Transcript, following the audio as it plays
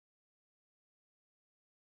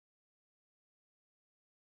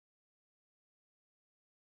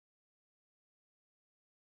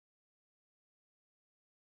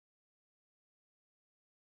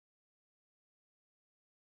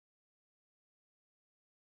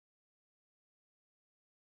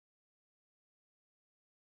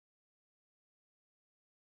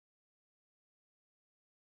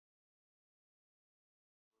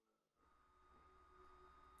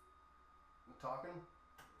Talking?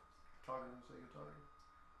 Talking, say you're talking.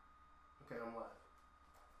 Okay, I'm live.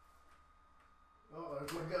 Oh,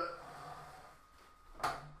 there's my gut.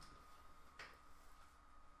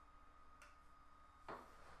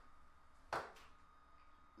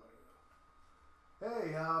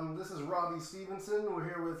 Hey, this is Robbie Stevenson. We're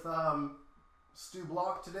here with Stu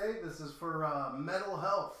Block today. This is for Mental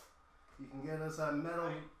Health. You can get us at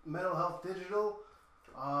Mental Health Digital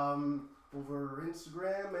over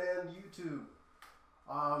Instagram and YouTube.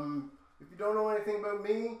 If you don't know anything about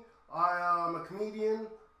me, I'm a comedian,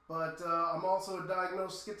 but I'm also a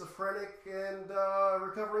diagnosed schizophrenic and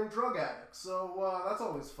recovering drug addict. So that's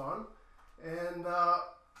always fun. And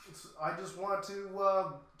I just want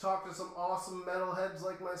to talk to some awesome metalheads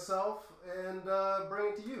like myself and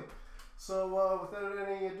bring it to you. So without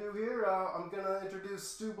any ado here, I'm going to introduce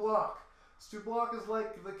Stu Block. Stu Block is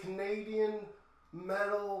like the Canadian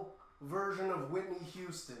metal version of Whitney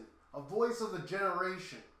Houston. A voice of the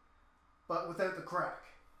generation, but without the crack.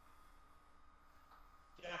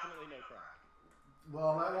 Definitely no crack.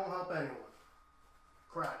 Well, that won't help anyone.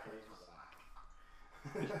 Crack.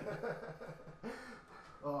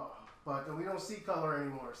 Oh, but we don't see color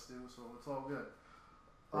anymore, Stu, so it's all good.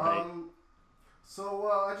 Right. So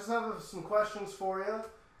I just have some questions for you.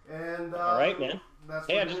 And all right, man. That's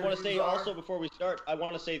hey, I just want to say also before we start, I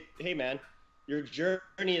want to say, hey, man, your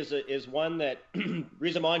journey is one that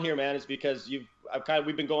reason I'm on here, man, is because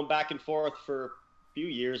we've been going back and forth for a few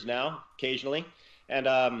years now, occasionally, and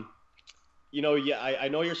I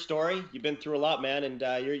know your story. You've been through a lot, man, and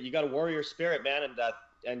you got a warrior spirit, man,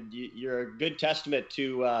 and you're a good testament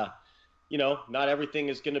to not everything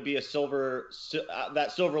is going to be a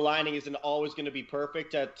that silver lining isn't always going to be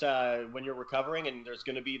perfect when you're recovering, and there's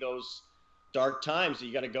going to be those dark times that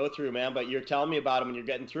you got to go through, man, but you're telling me about them and you're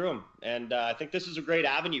getting through them. And I think this is a great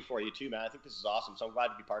avenue for you too, man. I think this is awesome. So I'm glad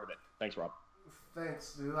to be part of it. Thanks, Rob.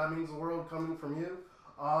 Thanks, dude. That means the world coming from you.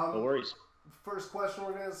 No worries. First question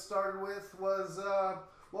we're going to start with was,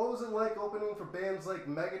 what was it like opening for bands like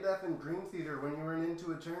Megadeth and Dream Theater when you were in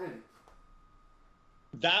Into Eternity?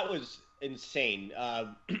 That was insane.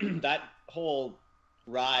 That whole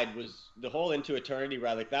ride was the whole Into Eternity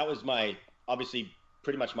ride. Like that was obviously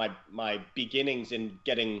pretty much my beginnings in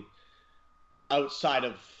getting outside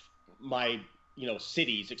of my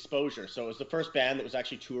city's exposure. So it was the first band that was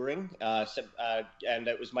actually touring, and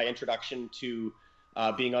it was my introduction to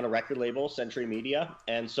being on a record label, Century Media,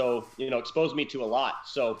 and so exposed me to a lot.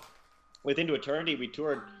 So with Into Eternity, we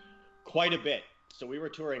toured quite a bit. So we were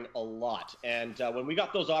touring a lot, and when we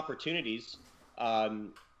got those opportunities, Megadeth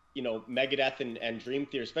and Dream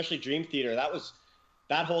Theater, especially Dream Theater,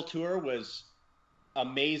 that whole tour was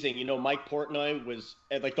amazing. Mike Portnoy was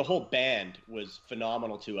like, the whole band was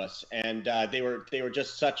phenomenal to us, and they were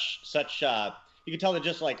just such you could tell they're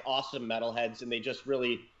just like awesome metalheads, and they just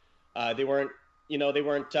really they weren't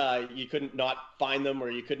you couldn't not find them, or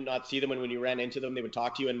you couldn't not see them, and when you ran into them they would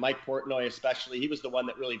talk to you. And Mike Portnoy especially, he was the one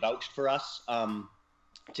that really vouched for us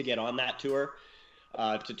to get on that tour,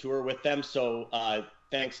 to tour with them. So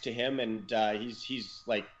thanks to him, and he's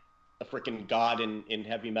like a freaking god in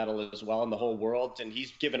heavy metal as well, in the whole world, and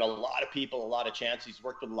he's given a lot of people a lot of chance. He's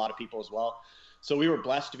worked with a lot of people as well, so we were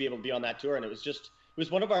blessed to be able to be on that tour. And it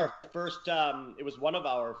was one of our first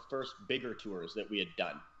bigger tours that we had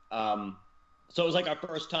done. So it was like our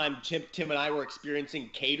first time Tim and I were experiencing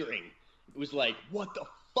catering. It was like, what the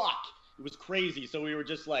fuck? It was crazy. So we were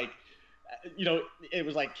just like, it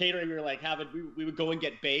was like catering. We were like we would go and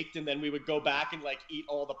get baked, and then we would go back and like eat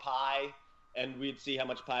all the pie, and we'd see how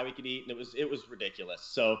much pie we could eat, and it was ridiculous.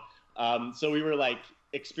 So we were like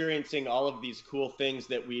experiencing all of these cool things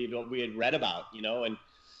that we had read about,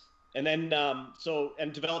 and then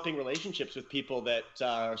developing relationships with people that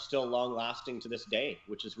are still long lasting to this day,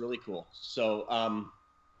 which is really cool. So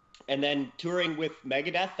and then touring with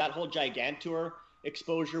Megadeth, that whole Gigantour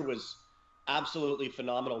exposure was absolutely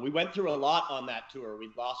phenomenal. We went through a lot on that tour. We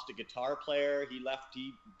lost a guitar player. He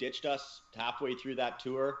ditched us halfway through that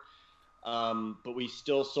tour. But we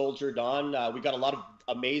still soldiered on. We got a lot of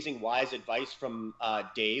amazing, wise advice from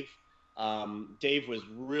Dave. Dave was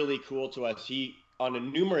really cool to us.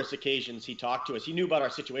 On numerous occasions, he talked to us. He knew about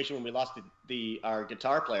our situation when we lost our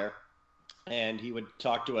guitar player, and he would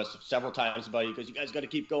talk to us several times about it. Because you guys got to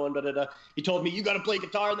keep going. Da, da, da. He told me, "You got to play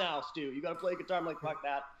guitar now, Stu. You got to play guitar." I'm like, "Fuck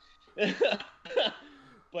that."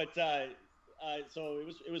 But so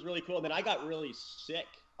it was really cool. And then I got really sick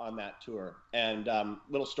on that tour, and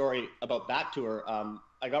little story about that tour.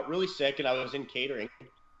 I got really sick, and I was in catering,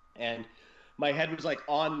 and my head was like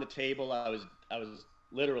on the table. I was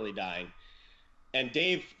literally dying, And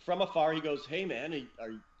Dave, from afar, he goes, "Hey, man,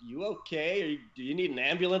 are you okay? Do you need an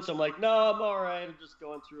ambulance?" I'm like, "No, I'm all right. I'm just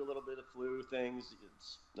going through a little bit of flu things.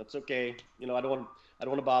 That's okay. You know, I don't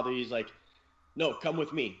want to bother you." He's like, "No, come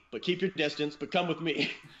with me, but keep your distance, but come with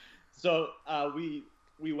me." So we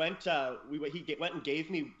went. Went and gave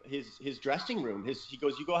me his dressing room. He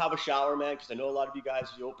goes, "You go have a shower, man, because I know a lot of you guys,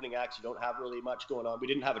 the opening acts, you don't have really much going on." We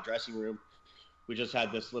didn't have a dressing room. We just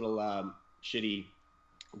had this little shitty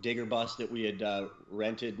digger bus that we had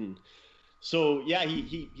rented. And so yeah,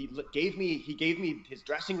 he gave me his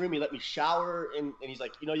dressing room. He let me shower, and he's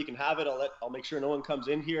like, you can have it. I'll make sure no one comes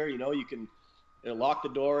in here. You can lock the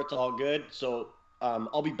door. It's all good. So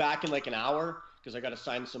I'll be back in like an hour because I got to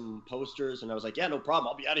sign some posters. And I was like, yeah, no problem.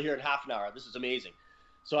 I'll be out of here in half an hour. This is amazing.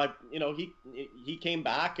 So he came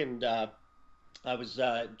back, and I was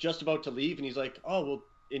just about to leave, and he's like, oh well.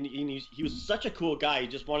 And he was such a cool guy. He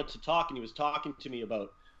just wanted to talk, and he was talking to me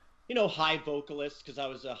about high vocalist, because I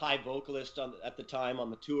was a high vocalist at the time on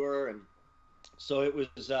the tour. And so it was,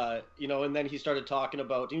 and then he started talking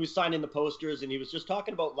about, he was signing the posters, and he was just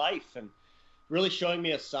talking about life and really showing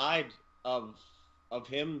me a side of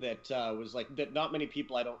him that was like, that not many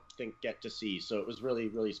people, I don't think, get to see. So it was really,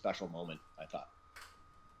 really special moment, I thought.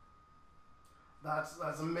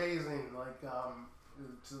 That's amazing. Like,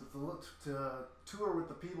 to tour with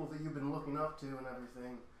the people that you've been looking up to and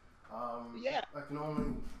everything. Yeah, I can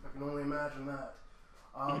only imagine that.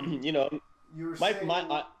 You were my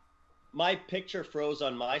saying, my picture froze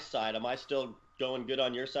on my side. Am I still going good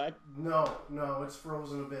on your side? No, it's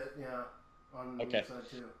frozen a bit. Yeah, on your side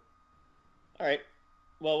too. All right.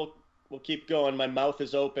 Well, we'll keep going. My mouth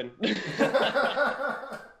is open.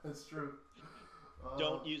 That's true.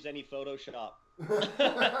 Don't use any Photoshop.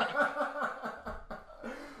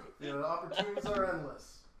 The opportunities are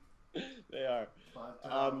endless. They are. But,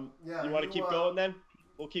 you want to keep going then?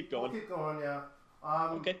 We'll keep going. We'll keep going, yeah.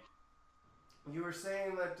 Okay. You were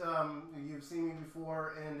saying that you've seen me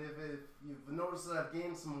before, and if you've noticed that I've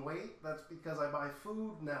gained some weight, that's because I buy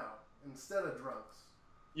food now instead of drugs.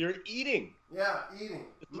 You're eating. Yeah, eating.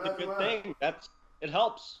 This is a good thing. It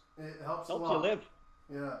helps. It helps a lot. Helps you live.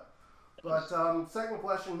 Yeah. But second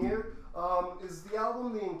question here, is the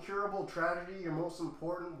album The Incurable Tragedy your most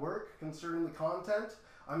important work concerning the content?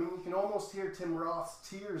 I mean, you can almost hear Tim Roth's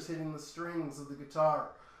tears hitting the strings of the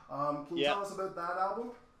guitar. Can you tell us about that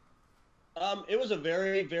album? It was a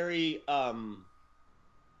very, very,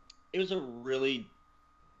 it was a really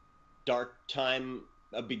dark time,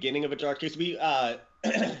 a beginning of a dark case.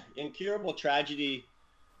 Incurable Tragedy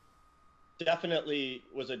definitely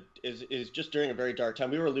is just during a very dark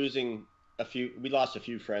time. We lost a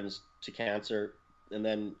few friends to cancer, and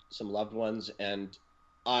then some loved ones, and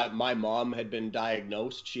my mom had been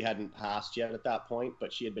diagnosed. She hadn't passed yet at that point,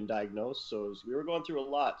 but she had been diagnosed, so we were going through a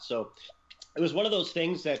lot. So it was one of those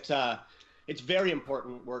things that it's very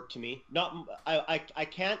important work to me. I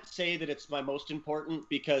can't say that it's my most important,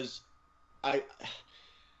 because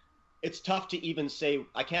it's tough to even say.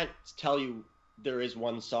 I can't tell you there is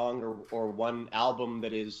one song or one album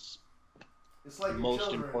that is it's like most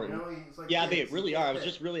children, important. It's like yeah, kids. They really are. I was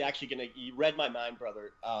just really actually you read my mind,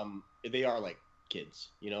 brother. They are like kids,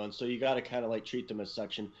 and so you got to kind of like treat them as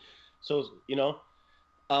such. And so,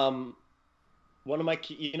 one of my,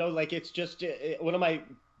 it's just one of my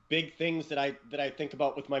big things that I think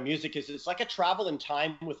about with my music is it's like a travel in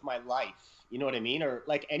time with my life. You know what I mean? Or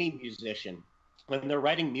like any musician, when they're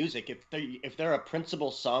writing music, if they're a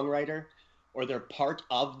principal songwriter, or they're part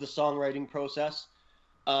of the songwriting process,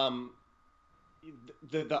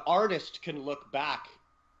 the artist can look back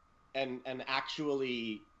and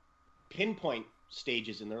actually pinpoint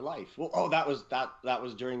stages in their life. Well, that was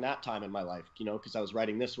during that time in my life, because I was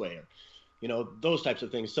writing this way, or those types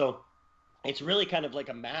of things. So it's really kind of like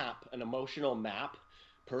a map, an emotional map,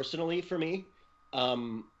 personally for me,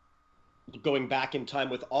 going back in time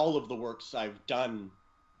with all of the works I've done,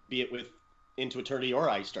 be it with Into Eternity or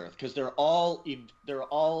Iced Earth, because they're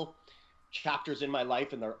all chapters in my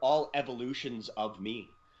life, and they're all evolutions of me.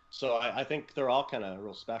 So I think they're all kind of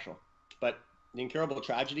real special. But The Incurable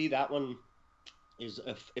Tragedy, that one is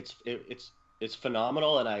it's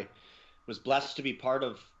phenomenal, and I was blessed to be part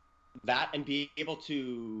of that and be able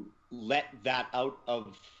to let that out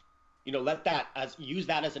of, use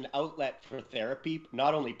that as an outlet for therapy,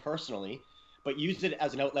 not only personally, but use it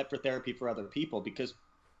as an outlet for therapy for other people, because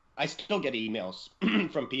I still get emails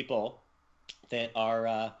from people that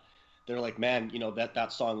are they're like, man,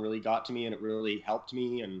 that song really got to me, and it really helped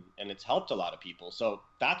me, and it's helped a lot of people. So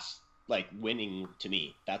that's like winning to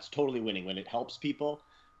me. That's totally winning when it helps people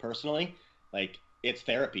personally. Like, it's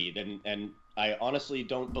therapy. And I honestly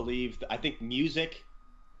don't believe I think music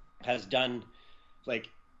has done like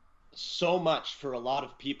so much for a lot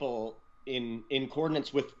of people in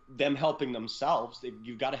coordinates with them helping themselves.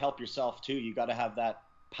 You've got to help yourself too. You got to have that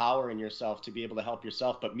power in yourself to be able to help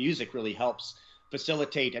yourself. But music really helps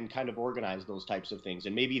facilitate and kind of organize those types of things,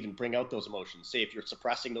 and maybe even bring out those emotions. Say if you're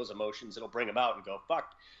suppressing those emotions, it'll bring them out and go,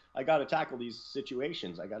 fuck, I got to tackle these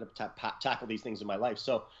situations. I got to tackle these things in my life.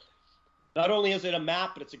 So not only is it a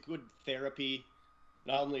map, but it's a good therapy.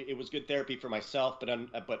 Not only it was good therapy for myself,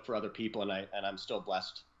 but for other people, and I'm still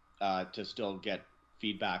blessed to still get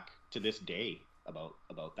feedback to this day about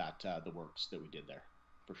that the works that we did there,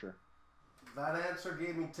 for sure. That answer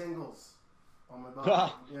gave me tingles on my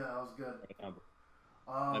body. Yeah, that was good.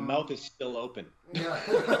 My mouth is still open. Yeah,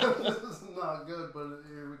 this is not good, but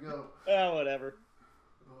here we go. Whatever.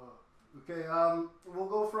 Okay, we'll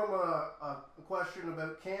go from a question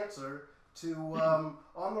about cancer to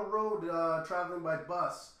on the road traveling by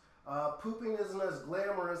bus. Pooping isn't as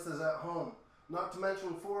glamorous as at home, not to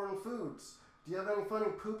mention foreign foods. Do you have any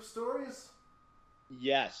funny poop stories?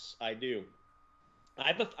 Yes, I do.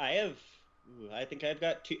 I think I've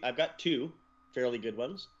got two fairly good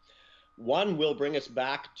ones. One will bring us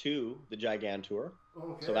back to the Gigantour.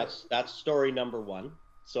 Okay. So that's story number one.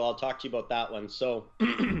 So I'll talk to you about that one. So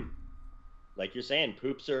like you're saying,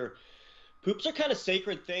 poops are kind of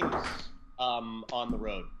sacred things on the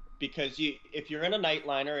road, because if you're in a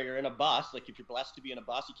nightliner or you're in a bus, like if you're blessed to be in a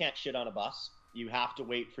bus, you can't shit on a bus. You have to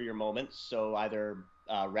wait for your moments. So either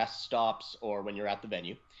rest stops or when you're at the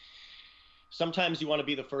venue. Sometimes you want to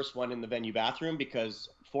be the first one in the venue bathroom because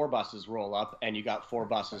 4 buses roll up and you got 4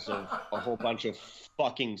 buses of a whole bunch of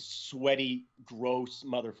fucking sweaty, gross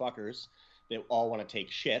motherfuckers that all want to take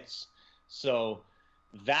shits. So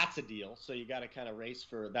that's a deal. So you got to kind of race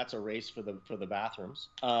for the bathrooms.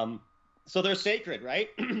 So they're sacred, right?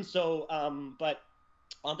 So, but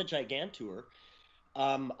on the Gigantour,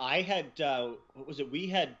 I had, what was it? We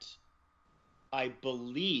had, I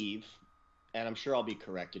believe, and I'm sure I'll be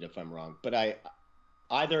corrected if I'm wrong, but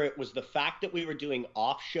either it was the fact that we were doing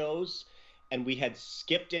off shows and we had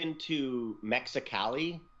skipped into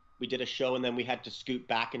Mexicali. We did a show and then we had to scoot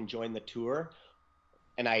back and join the tour.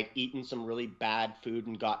 And I'd eaten some really bad food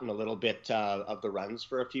and gotten a little bit of the runs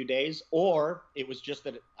for a few days. Or it was just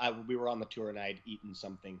that we were on the tour and I'd eaten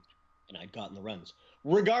something and I'd gotten the runs.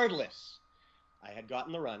 Regardless, I had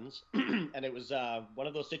gotten the runs. And it was one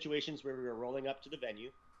of those situations where we were rolling up to the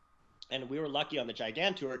venue. And we were lucky on the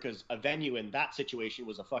Gigantour because a venue in that situation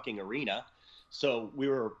was a fucking arena. So we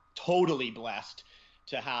were totally blessed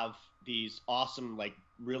to have these awesome, like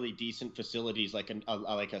really decent facilities, like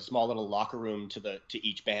a small little locker room to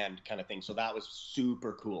each band kind of thing. So that was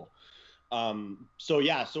super cool. So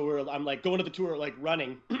I'm like going to the tour, like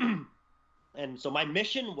running. And so my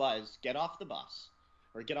mission was get off the bus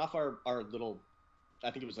or get off our little,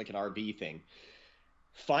 I think it was like an RV thing.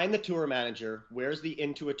 Find the tour manager, where's the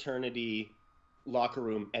Into Eternity locker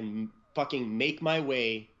room, and fucking make my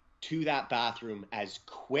way to that bathroom as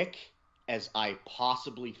quick as I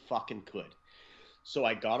possibly fucking could. So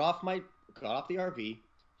I got off the RV,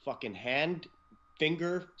 fucking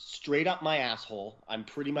finger straight up my asshole. I'm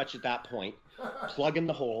pretty much at that point, plugging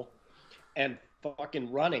the hole and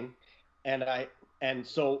fucking running. And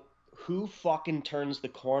so who fucking turns the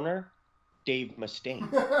corner? Dave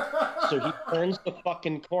Mustaine. So he turns the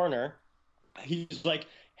fucking corner. He's like,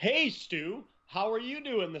 "Hey, Stu, how are you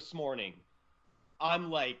doing this morning?" I'm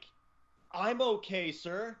like, "I'm okay,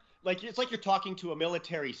 sir." Like, it's like you're talking to a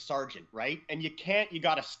military sergeant, right? And you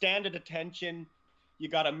got to stand at attention. You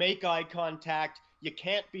got to make eye contact. You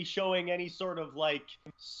can't be showing any sort of like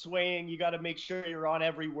swaying. You got to make sure you're on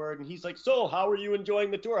every word. And he's like, "So how are you enjoying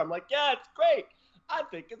the tour?" I'm like, "Yeah, it's great. I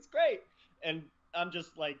think it's great." And I'm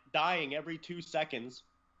just like dying every 2 seconds.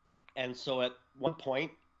 And so at one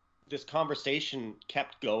point, this conversation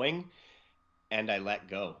kept going and I let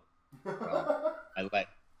go.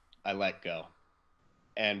 I let go.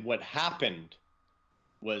 And what happened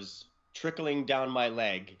was trickling down my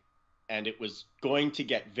leg, and it was going to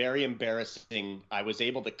get very embarrassing. I was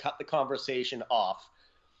able to cut the conversation off,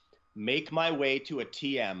 make my way to a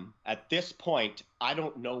TM. At this point, I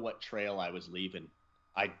don't know what trail I was leaving.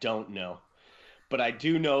 I don't know. But I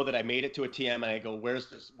do know that I made it to a TM and I go, where's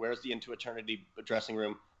the Into Eternity dressing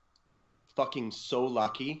room? Fucking so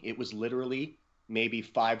lucky. It was literally maybe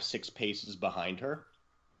 5-6 paces behind her.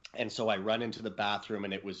 And so I run into the bathroom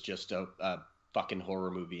and it was just a fucking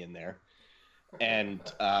horror movie in there. And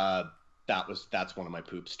that's one of my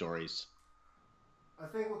poop stories. I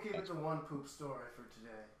think we'll keep it to one poop story for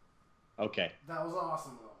today. Okay. That was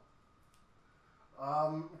awesome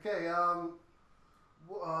though. Okay,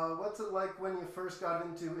 what's it like when you first got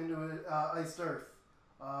into Iced Earth?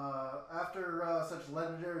 After such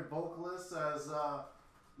legendary vocalists as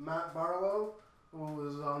Matt Barlow, who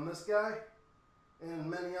was on this guy, and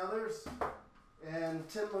many others, and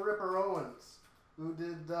Tim the Ripper Owens, who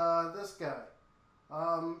did this guy.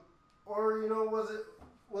 Or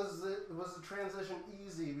was the transition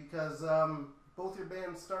easy because both your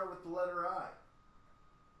bands start with the letter I?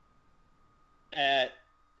 At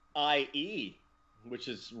IE, which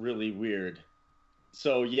is really weird.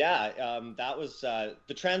 So yeah, that was the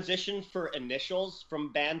transition for initials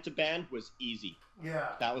from band to band was easy. Yeah,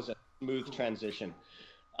 that was a smooth transition,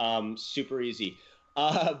 super easy.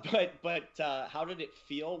 But how did it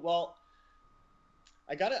feel? Well,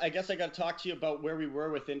 I guess I gotta talk to you about where we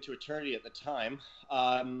were with Into Eternity at the time.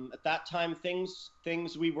 At that time, things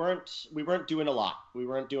we weren't doing a lot. We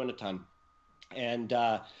weren't doing a ton, and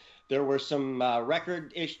there were some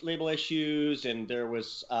label issues, and there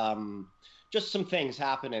was just some things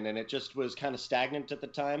happening, and it just was kind of stagnant at the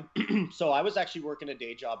time. So I was actually working a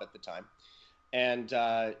day job at the time, and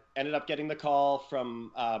ended up getting the call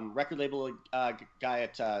from record label guy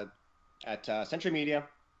at Century Media.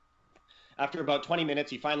 After about 20 minutes,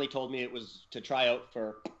 he finally told me it was to try out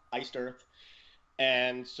for Iced Earth.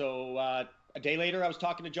 And so a day later, I was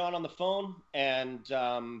talking to John on the phone, and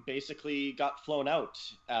basically got flown out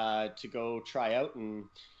to go try out and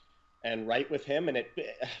write with him. And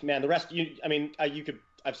the rest,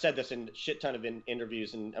 I've said this in a shit ton of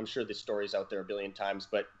interviews, and I'm sure this story's out there a billion times,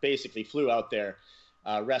 but basically flew out there.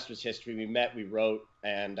 Rest was history. We met, we wrote,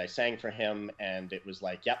 and I sang for him, and it was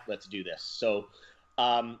like, yep, let's do this. So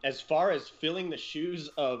as far as filling the shoes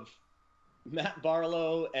of Matt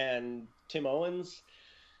Barlow and Tim Owens,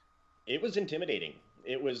 it was intimidating.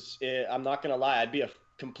 I'm not going to lie. I'd be a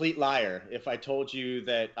complete liar if I told you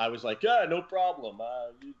that I was like, yeah, no problem.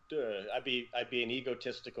 I'd be an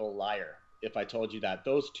egotistical liar if I told you that.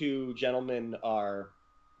 Those two gentlemen are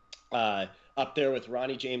up there with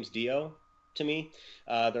Ronnie James Dio to me.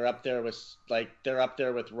 They're up there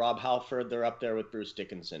with Rob Halford. They're up there with Bruce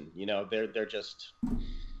Dickinson.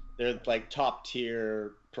 They're like top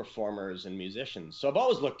tier performers and musicians. So I've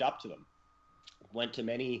always looked up to them. Went to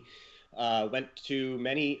a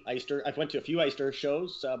few Iced Earth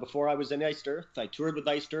shows before I was in Iced Earth. I toured with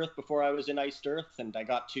Iced Earth before I was in Iced Earth, and I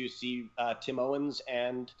got to see Tim Owens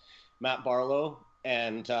and Matt Barlow,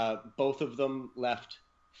 and both of them left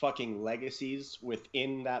fucking legacies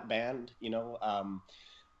within that band.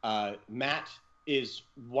 Matt is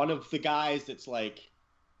one of the guys that's like,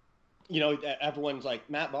 everyone's like,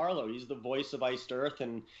 Matt Barlow, he's the voice of Iced Earth,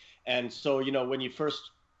 and so when you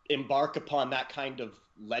first embark upon that kind of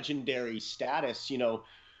legendary status,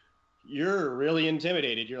 you're really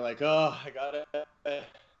intimidated. You're like, oh, I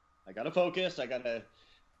gotta focus.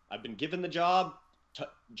 I've been given the job.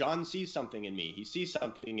 John sees something in me. He sees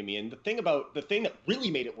something in me. And the thing that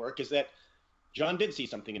really made it work is that John did see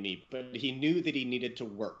something in me, but he knew that he needed to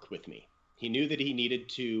work with me. He knew that he needed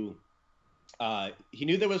to, he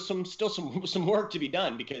knew there was still some work to be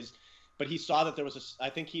done but he saw that I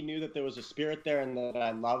think he knew that there was a spirit there, and that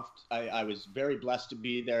I loved. I was very blessed to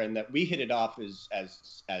be there, and that we hit it off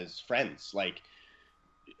as friends. Like,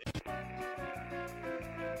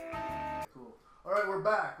 cool. All right, we're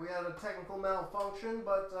back. We had a technical malfunction,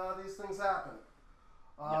 but these things happen.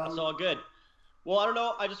 Yeah, it's all good. Well, I don't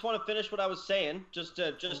know. I just want to finish what I was saying. Just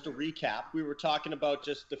to recap, we were talking about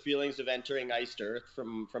just the feelings of entering Iced Earth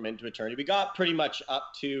from Into Eternity. We got pretty much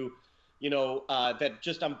up to, that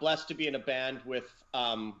just I'm blessed to be in a band with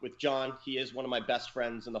John. He is one of my best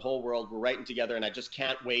friends in the whole world. We're writing together, and I just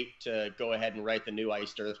can't wait to go ahead and write the new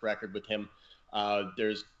Iced Earth record with him. I'm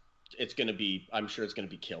sure it's going to be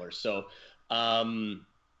killer. So,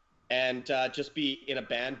 just be in a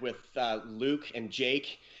band with Luke and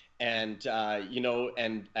Jake, and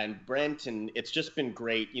and Brent, and it's just been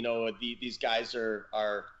great. These guys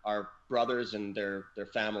are brothers, and they're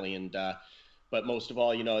family, and but most of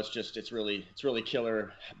all, it's really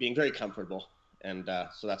killer, being very comfortable, and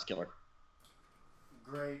so that's killer.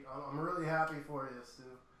 Great. I'm really happy for you, Stu.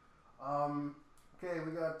 Okay,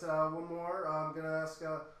 we got one more. I'm gonna ask,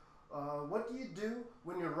 what do you do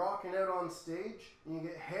when you're rocking out on stage and you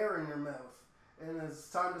get hair in your mouth and it's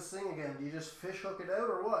time to sing again? Do you just fish hook it out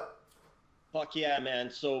or what? Fuck yeah, man.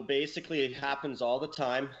 So basically it happens all the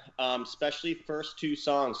time, especially first two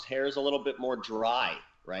songs. Hair's a little bit more dry,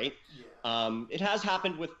 right? Yeah. It has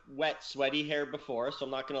happened with wet, sweaty hair before, so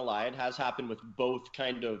I'm not going to lie. It has happened with both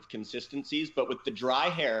kind of consistencies, but with the dry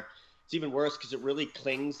hair, it's even worse because it really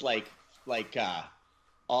clings like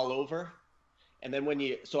all over. And then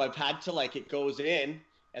so I've had to, it goes in,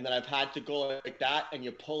 and then I've had to go like that, and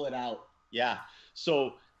you pull it out. Yeah.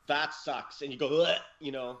 So that sucks. And you go,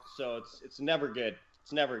 so it's never good.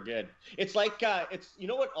 It's never good. It's like you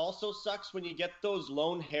know what also sucks when you get those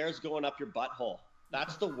lone hairs going up your butthole.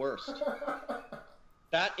 That's the worst.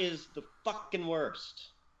 That is the fucking worst.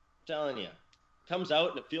 I'm telling you. Comes out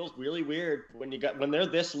and it feels really weird when they're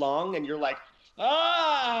this long and you're like,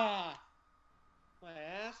 ah, my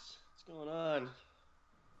ass. What's going on?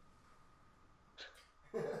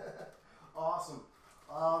 Awesome.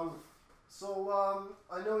 I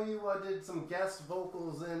know you did some guest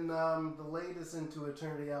vocals in the latest Into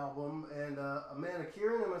Eternity album, and Amanda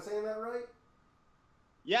Kieran, am I saying that right?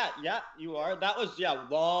 Yeah, you are. That was a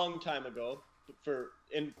long time ago.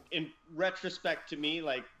 In retrospect to me,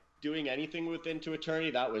 like doing anything with Into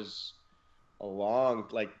Eternity, that was a long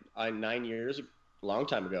 9 years, a long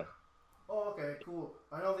time ago. Oh, okay, cool.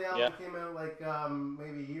 I know the album came out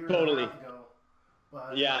maybe a year totally. and a half ago.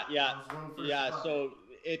 But, yeah. So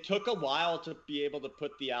it took a while to be able to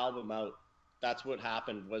put the album out. That's what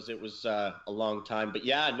happened. It was a long time. But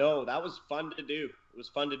yeah, no, that was fun to do. It was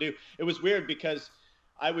fun to do. It was weird because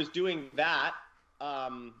I was doing that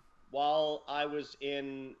while I was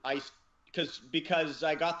in Ice, because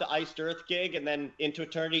I got the Iced Earth gig, and then Into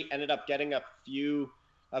Eternity ended up getting a few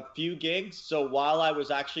gigs. So while I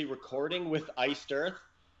was actually recording with Iced Earth,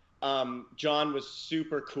 John was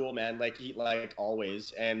super cool, man. Like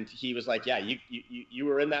always, and he was like, "Yeah, you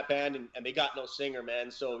were in that band, and they got no singer, man.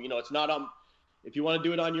 So it's not if you want to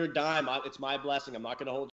do it on your dime, it's my blessing. I'm not going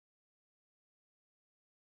to hold